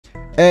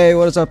Hey,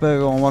 what is up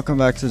everyone? Welcome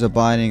back to the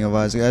Binding of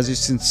Isaac. As you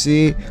can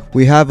see,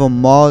 we have a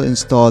mod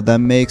installed that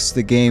makes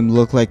the game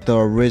look like the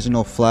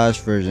original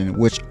Flash version,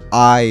 which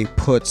I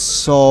put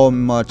so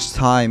much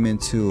time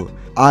into.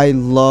 I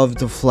love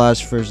the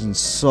Flash version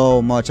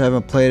so much. I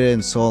haven't played it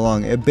in so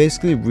long. It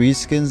basically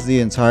reskins the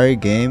entire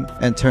game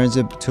and turns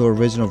it to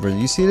original version.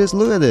 You see this?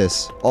 Look at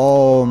this.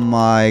 Oh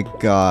my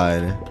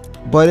god.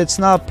 But it's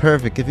not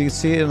perfect. If you can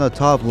see it in the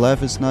top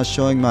left, it's not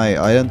showing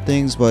my item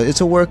things, but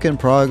it's a work in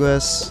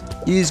progress.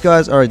 These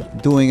guys are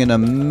doing an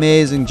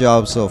amazing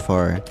job so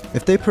far.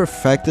 If they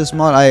perfect this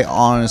mod, I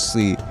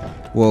honestly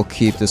will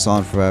keep this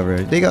on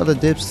forever. They got the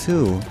dips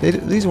too.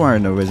 These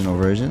weren't original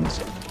versions.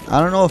 I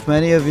don't know if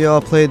many of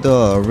y'all played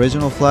the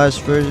original Flash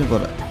version,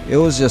 but it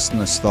was just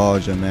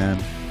nostalgia,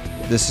 man.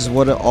 This is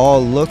what it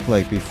all looked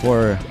like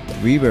before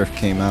Rebirth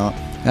came out.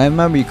 I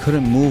remember you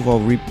couldn't move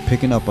while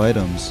picking up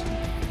items.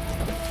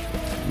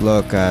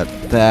 Look at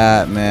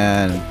that,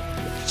 man.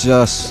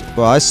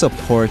 Bro, I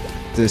support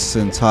this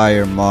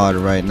entire mod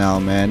right now,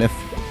 man.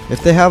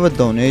 If they have a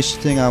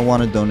donation thing, I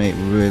want to donate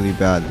really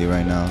badly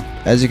right now.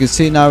 As you can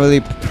see, not really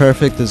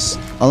perfect,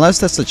 unless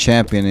that's the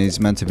champion and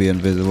he's meant to be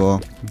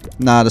invisible.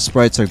 Nah, the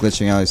sprites are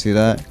glitching out, you see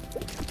that?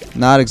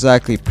 Not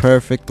exactly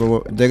perfect,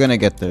 but they're gonna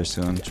get there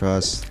soon,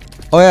 trust.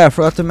 Oh yeah, I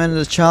forgot to mention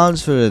the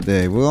challenge for the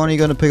day. We're only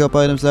gonna pick up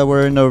items that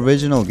were in the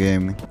original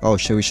game. Oh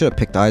shit, we should have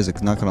picked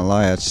Isaac, not gonna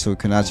lie, so we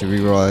can actually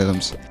reroll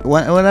items.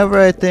 Whenever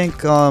I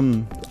think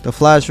the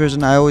Flash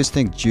version, I always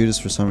think Judas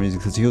for some reason,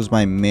 because he was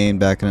my main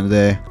back in the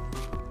day.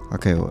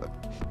 Okay,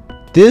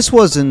 this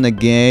was in the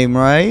game,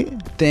 right?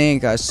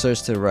 Think I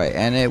searched it right,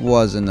 and it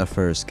was in the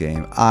first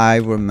game. I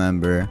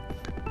remember.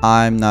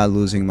 I'm not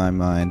losing my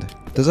mind.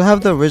 Does it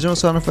have the original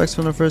sound effects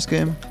from the first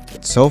game?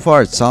 So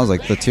far, it sounds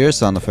like the tier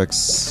sound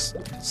effects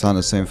sound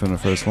the same from the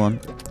first one.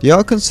 Do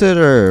y'all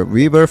consider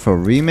Rebirth a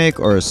remake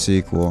or a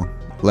sequel?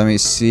 Let me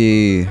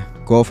see.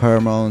 Growth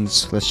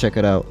Hormones. Let's check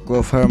it out.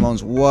 Growth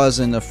Hormones was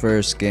in the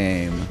first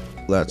game.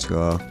 Let's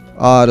go.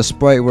 Ah, the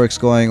sprite work's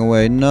going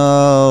away.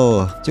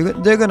 No.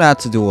 They're gonna have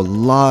to do a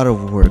lot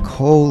of work.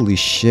 Holy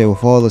shit.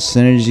 With all the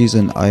synergies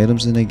and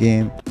items in the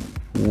game.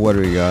 What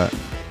do we got?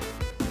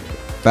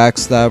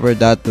 Backstabber.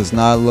 That does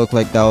not look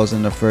like that was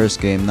in the first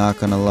game. Not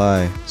gonna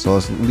lie. So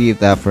let's leave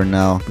that for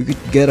now. We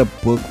could get a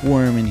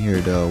bookworm in here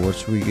though. What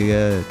should we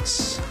get?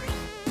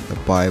 The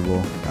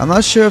Bible. I'm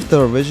not sure if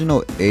the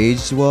original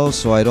aged well,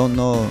 so I don't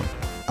know.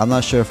 I'm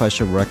not sure if I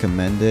should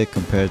recommend it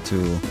compared to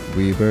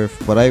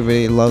Rebirth, but I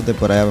really loved it,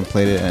 but I haven't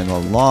played it in a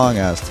long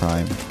ass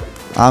time.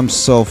 I'm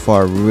so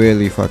far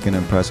really fucking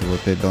impressed with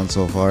what they've done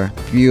so far.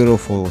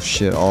 Beautiful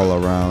shit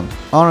all around.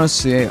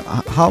 Honestly,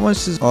 how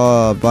much is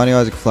Binding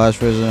of Isaac Flash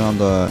version on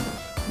the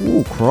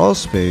crawl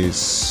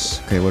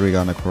space? Okay, what do we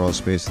got in the crawl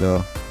space though?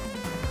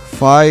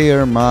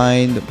 Fire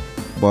Mind,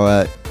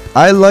 but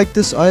I like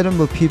this item,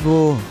 but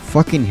people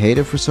fucking hate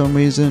it for some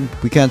reason.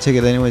 We can't take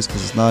it anyways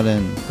because it's not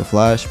in the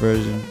Flash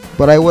version.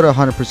 But I would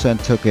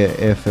 100% took it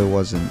if it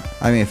wasn't.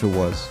 I mean, if it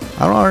was.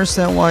 I don't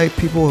understand why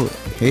people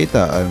hate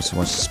that item so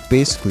much. It's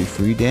basically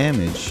free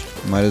damage.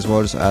 Might as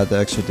well just add the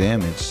extra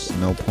damage.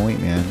 No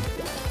point, man.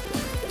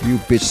 You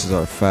bitches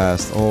are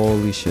fast.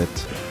 Holy shit.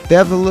 They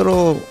have the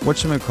little,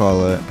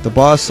 whatchamacallit, the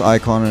boss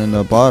icon in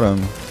the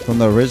bottom from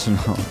the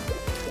original.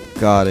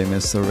 God, I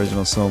miss the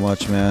original so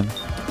much, man.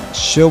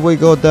 Should we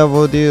go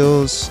Devil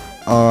Deals?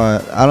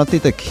 I don't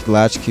think the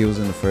latch key was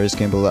in the first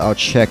game, but I'll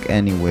check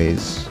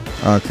anyways.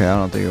 Okay, I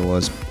don't think it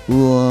was.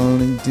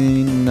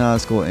 Nah,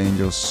 let's go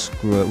Angel.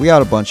 Screw it. We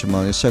got a bunch of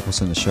money. Let's check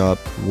what's in the shop.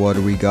 What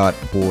do we got,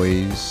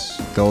 boys?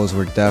 Those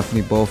were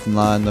definitely both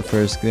not in the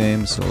first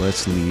game, so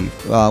let's leave.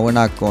 We're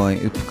not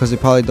going because they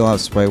probably don't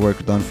have sprite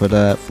work done for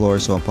that floor,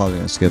 so I'm probably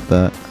gonna skip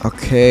that.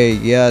 Okay,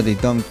 yeah, they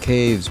dumped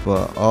caves,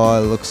 but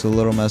it looks a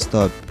little messed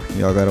up.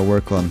 Y'all gotta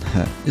work on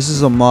that. This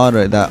is a mod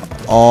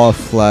that all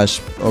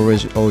Flash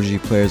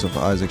OG players of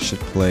Isaac should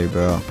play,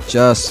 bro.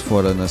 Just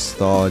for the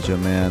nostalgia,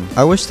 man.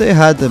 I wish they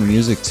had the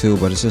music too,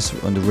 but it's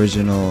just on the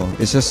original.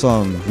 It's just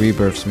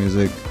Rebirth's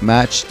music.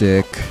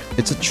 Matchstick.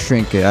 It's a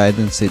trinket. I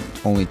didn't say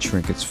only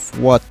trinkets.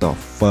 What the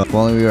fuck? If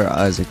only we were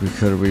Isaac, we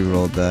could have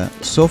re-rolled that.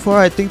 So far,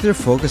 I think they're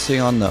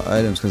focusing on the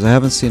items because I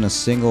haven't seen a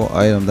single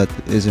item that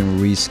isn't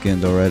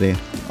reskinned already.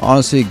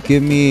 Honestly,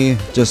 give me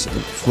just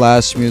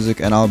Flash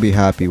music and I'll be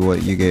happy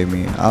what you gave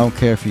me. I don't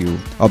care if you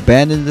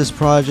abandon this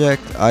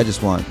project. I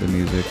just want the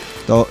music.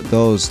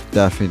 Those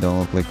definitely don't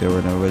look like they were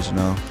in the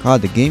original.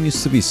 God, the game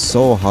used to be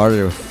so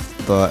harder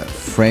with the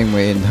frame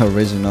rate in the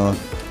original.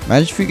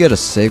 Imagine if you get a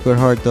Sacred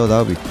Heart though. That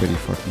would be pretty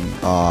fucking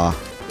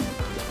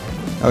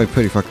that'd be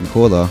pretty fucking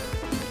cool though.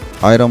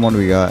 Item, what do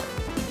we got?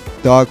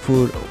 Dog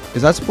food.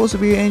 Is that supposed to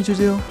be an Angel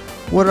Deal?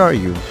 What are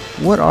you?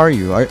 What are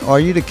you? Are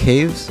you the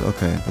caves?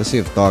 Okay, let's see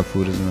if dog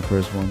food is in the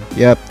first one.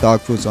 Yep,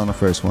 dog food's on the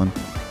first one.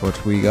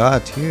 What we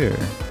got here?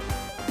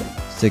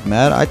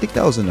 Stigmata? I think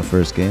that was in the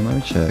first game. Let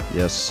me check.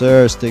 Yes,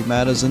 sir.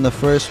 Stigmata's in the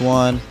first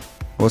one.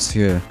 What's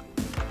here?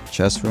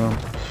 Chest room?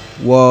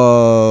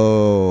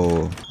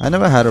 Whoa. I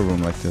never had a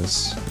room like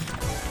this.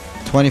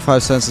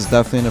 25 cents is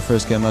definitely in the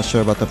first game. I'm not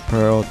sure about the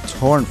Pearl.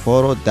 Torn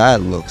Photo,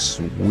 that looks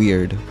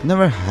weird.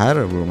 Never had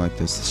a room like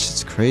this. This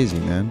shit's crazy,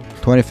 man.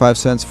 25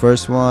 cents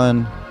first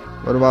one.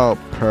 What about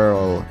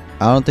Pearl?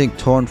 I don't think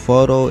Torn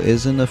Photo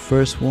is in the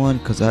first one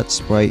because that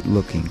sprite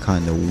looking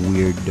kind of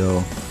weird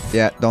though.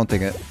 Yeah, don't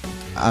think it.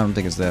 I don't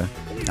think it's there.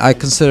 I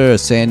consider it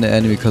saying the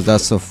enemy because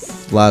that's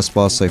the last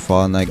boss I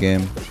fought in that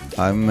game.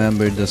 I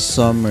remember the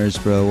summers,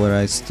 bro, where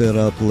I stood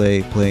up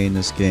late playing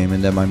this game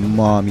and then my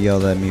mom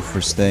yelled at me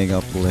for staying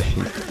up late.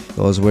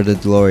 Those were the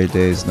glory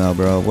days now,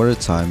 bro. Where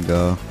did time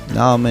go?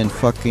 Now I'm in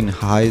fucking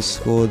high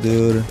school,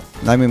 dude.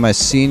 I mean my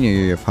senior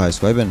year of high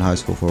school. I've been in high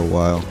school for a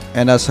while.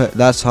 And that's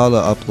how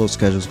the upload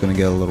schedule is going to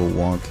get a little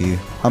wonky.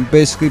 I'm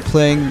basically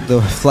playing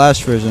the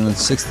Flash version at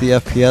 60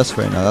 FPS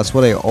right now. That's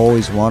what I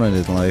always wanted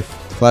in life.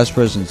 Flash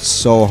version is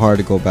so hard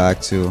to go back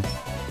to.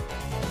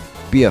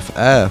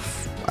 BFF.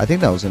 I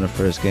think that was in the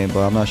first game, but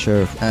I'm not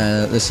sure.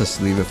 Let's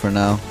just leave it for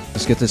now.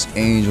 Let's get this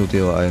Angel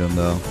Deal item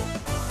though.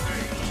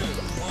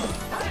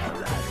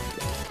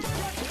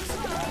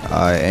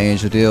 Alright,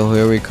 Angel Deal,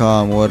 here we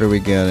come. What are we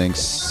getting?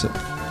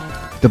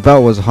 The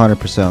belt was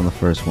 100% on the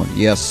first one.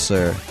 Yes,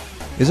 sir.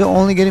 Is it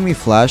only getting me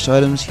flash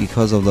items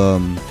because of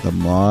the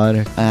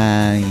mod?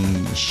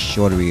 And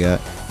what do we get?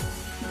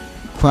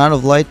 Crown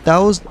of Light, that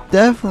was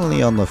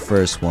definitely on the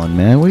first one,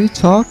 man. What are you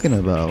talking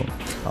about?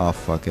 Oh,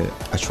 fuck it.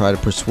 I tried to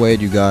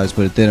persuade you guys,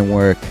 but it didn't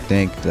work.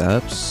 Think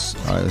depths.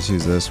 Alright, let's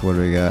use this. What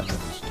do we got?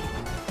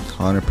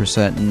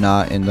 100%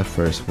 not in the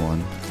first one.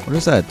 What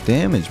is that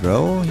damage,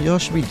 bro? Y'all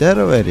should be dead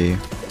already.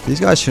 These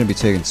guys shouldn't be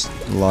taking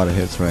a lot of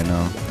hits right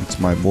now. It's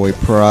my boy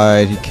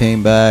Pride. He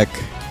came back.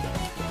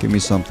 Give me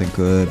something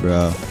good,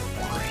 bro.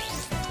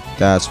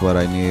 That's what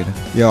I need.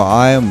 Yo,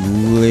 I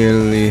am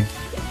literally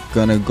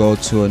gonna go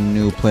to a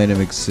new plane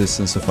of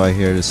existence if I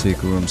hear the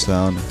secret room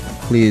sound.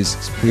 Please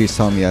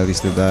tell me I at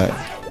least did that.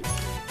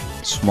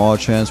 Small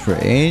chance for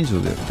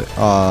Angel.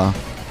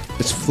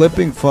 It's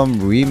flipping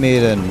from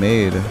remade and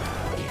made.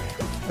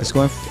 It's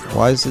going.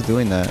 Why is it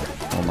doing that?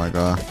 Oh my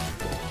god.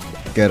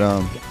 Get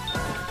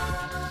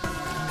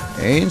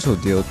Angel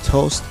Deal.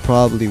 Toast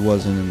probably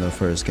wasn't in the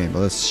first game, but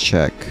let's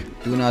check.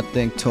 Do not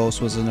think Toast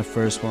was in the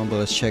first one, but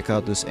let's check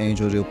out this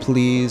Angel Deal,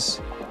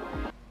 please.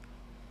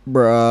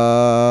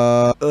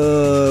 Bruh.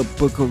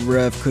 Book of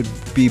Rev could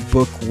be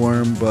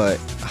Bookworm, but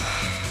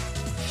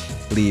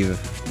leave.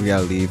 We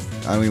gotta leave.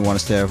 I don't even want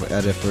to stay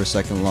at it for a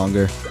second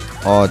longer.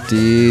 Oh,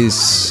 these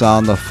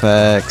sound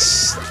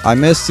effects. I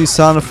miss these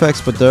sound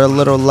effects, but they're a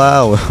little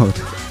loud.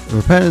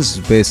 Repentance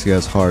is basically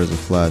as hard as the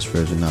Flash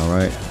version now,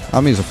 right?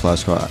 I'm using a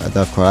Flash card, a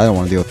Death card. I don't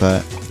want to deal with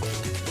that.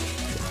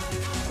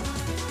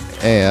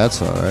 Hey,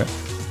 that's alright.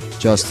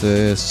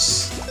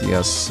 Justice.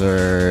 Yes,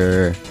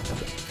 sir.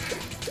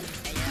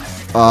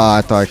 Ah,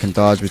 I thought I can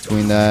dodge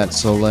between that.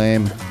 So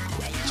lame.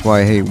 That's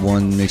why I hate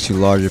one makes you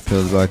larger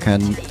pills, but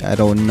I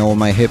don't know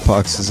my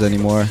hitboxes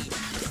anymore.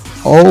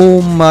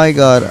 Oh my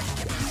god.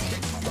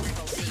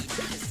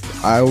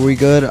 Are we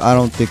good? I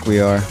don't think we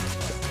are.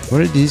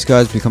 When did these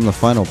guys become the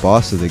final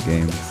boss of the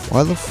game?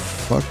 Why the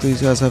fuck do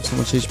these guys have so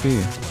much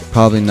HP?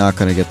 Probably not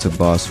gonna get to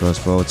boss rush,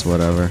 but it's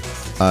whatever.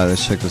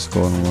 Let's check this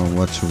golden room.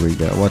 What should we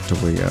get? What do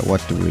we get?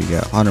 What do we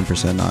get?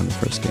 100% not in the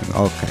first game.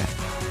 Okay.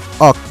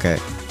 Okay.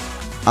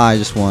 I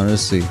just wanted to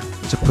see.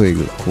 It's a pretty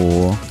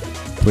cool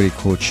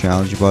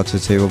challenge you brought to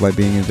the table by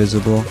being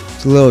invisible.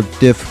 It's a little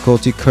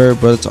difficulty curve,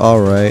 but it's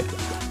alright.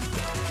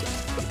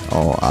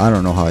 Oh, I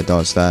don't know how I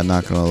dodged that,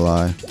 not gonna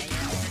lie.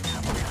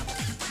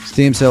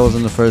 Steam sale was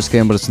in the first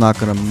game, but it's not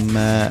gonna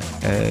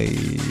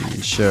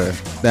sure.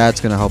 That's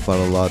gonna help out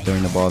a lot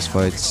during the boss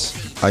fights.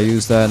 I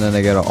use that and then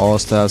I get an all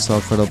stats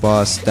up for the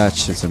boss. That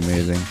shit's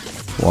amazing.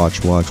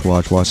 Watch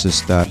this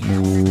stat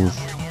move.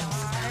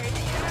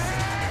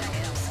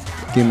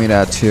 Give me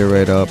that tier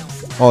right up.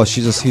 Oh,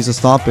 he's a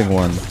stomping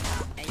one.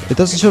 It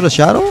doesn't show the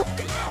shadow?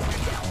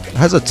 It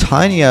has a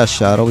tiny ass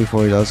shadow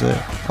before he does it.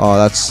 Oh,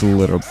 that's a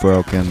little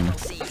broken.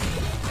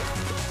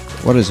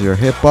 What is your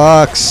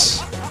hitbox?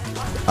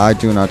 I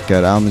do not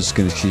get it. I'm just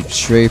gonna keep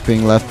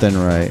strafing left and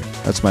right.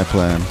 That's my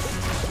plan.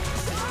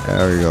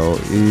 There we go.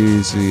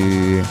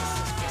 Easy.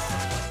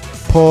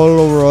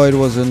 Polaroid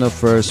was in the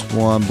first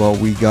one, but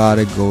we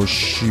gotta go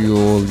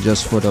Shield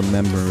just for the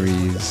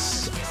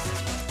memories.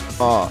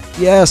 Oh,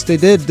 yes, they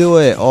did do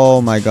it.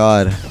 Oh my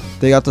god.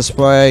 They got the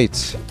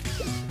sprite.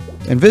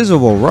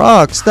 Invisible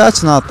rocks?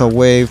 That's not the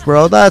wave,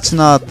 bro. That's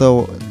not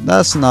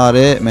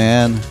it,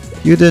 man.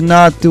 You did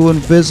not do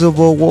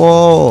invisible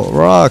wall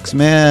rocks,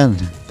 man.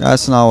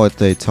 That's not what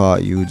they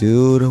taught you,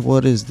 dude.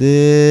 What is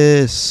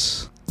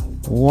this?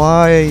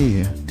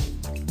 Why?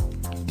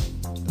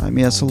 I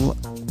mean,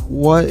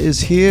 what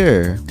is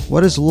here?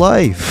 What is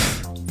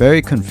life?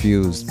 Very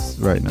confused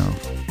right now.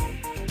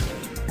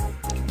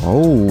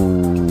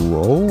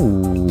 Oh,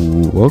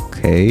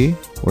 okay.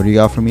 What do you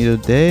got for me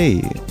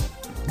today?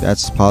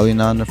 That's probably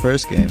not in the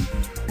first game.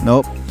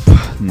 Nope,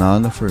 not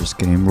in the first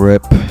game.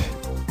 RIP.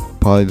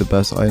 Probably the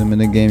best item in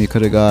the game you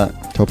could have got.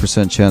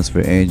 12% chance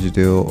for Angel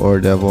Deal or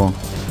Devil.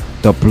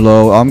 The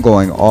blow. I'm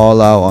going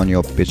all out on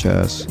your bitch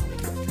ass.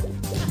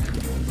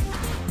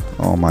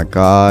 Oh my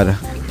god.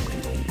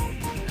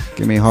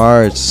 Give me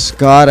hearts.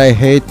 God, I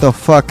hate the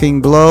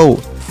fucking blow.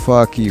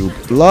 Fuck you.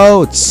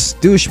 Bloats.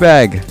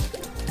 Douchebag.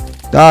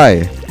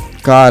 Die.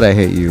 God, I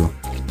hate you.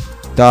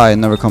 Die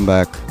and never come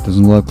back.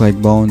 Doesn't look like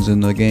bones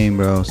in the game,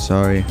 bro.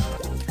 Sorry.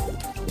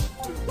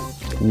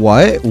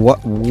 What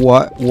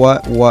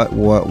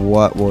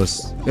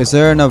was... Is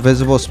there an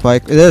invisible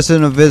spike? There's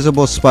an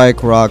invisible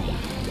spike rock.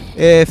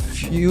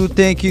 If you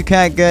think you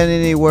can't get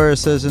any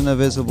worse, there's an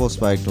invisible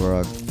spike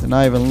rock. They're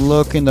not even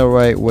looking the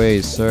right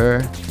way,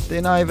 sir.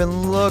 They're not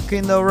even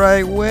looking the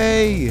right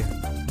way.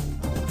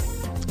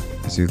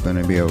 Is he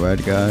gonna be a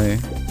red guy?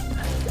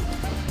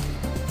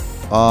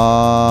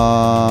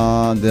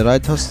 Did I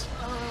touch...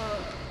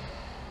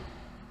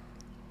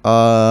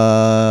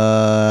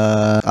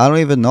 I don't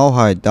even know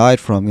how I died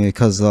from it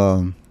because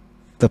the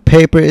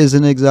paper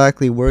isn't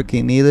exactly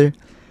working either.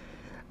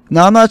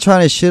 Now I'm not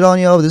trying to shit on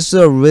y'all. This is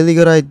a really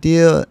good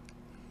idea,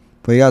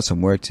 but you got some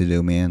work to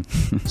do, man.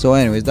 So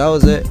anyways, that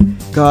was it.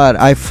 God,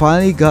 I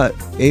finally got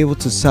able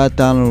to sat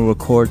down and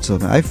record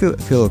something. I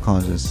feel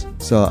conscious.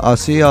 So I'll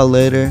see y'all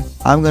later.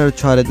 I'm gonna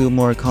try to do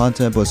more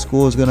content, but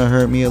school is gonna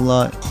hurt me a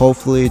lot.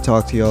 Hopefully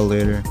talk to y'all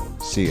later.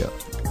 See ya.